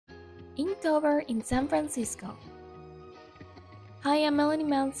Inktober in San Francisco. Hi, I'm Melanie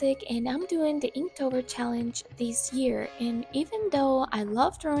Mansick and I'm doing the Inktober challenge this year, and even though I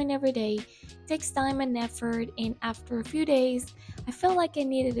love drawing every day, it takes time and effort, and after a few days I felt like I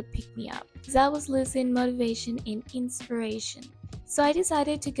needed to pick me up because I was losing motivation and inspiration. So I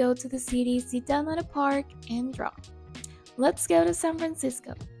decided to go to the city, sit down at a park and draw. Let's go to San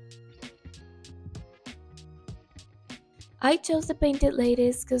Francisco. I chose the painted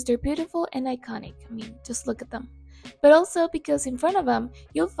ladies because they're beautiful and iconic. I mean, just look at them. But also because in front of them,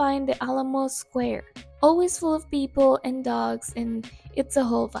 you'll find the Alamo Square, always full of people and dogs, and it's a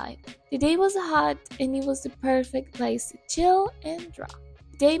whole vibe. The day was hot and it was the perfect place to chill and draw.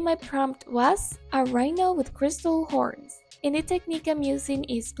 Today my prompt was a rhino with crystal horns. And the technique I'm using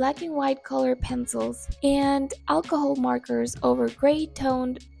is black and white color pencils and alcohol markers over gray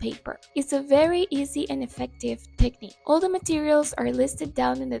toned paper. It's a very easy and effective technique. All the materials are listed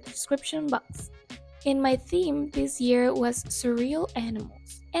down in the description box. And my theme this year was surreal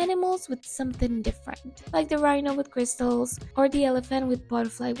animals. Animals with something different, like the rhino with crystals or the elephant with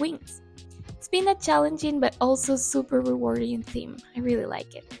butterfly wings. It's been a challenging but also super rewarding theme. I really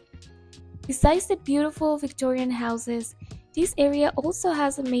like it. Besides the beautiful Victorian houses, this area also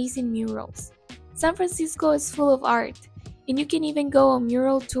has amazing murals. San Francisco is full of art, and you can even go on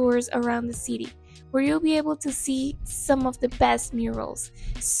mural tours around the city, where you'll be able to see some of the best murals.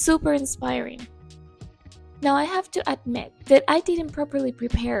 Super inspiring. Now I have to admit that I didn't properly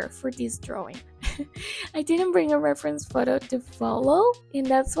prepare for this drawing. I didn't bring a reference photo to follow, and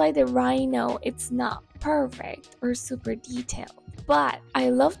that's why the rhino it's not perfect or super detailed. But I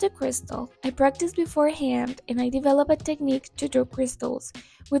love the crystal. I practiced beforehand and I developed a technique to draw crystals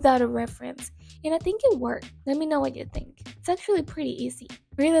without a reference, and I think it worked. Let me know what you think. It's actually pretty easy.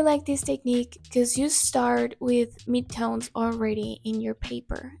 Really like this technique because you start with midtones already in your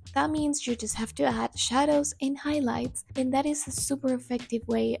paper. That means you just have to add shadows and highlights, and that is a super effective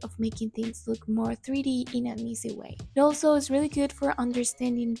way of making things look more 3D in an easy way. It also is really good for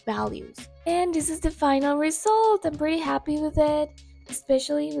understanding values. And this is the final result. I'm pretty happy with it,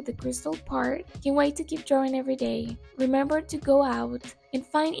 especially with the crystal part. Can't wait to keep drawing every day. Remember to go out and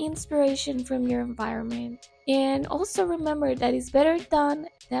find inspiration from your environment. And also remember that it's better done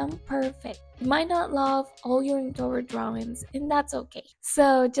than perfect. You might not love all your Inktober drawings, and that's okay.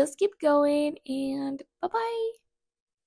 So just keep going, and bye-bye!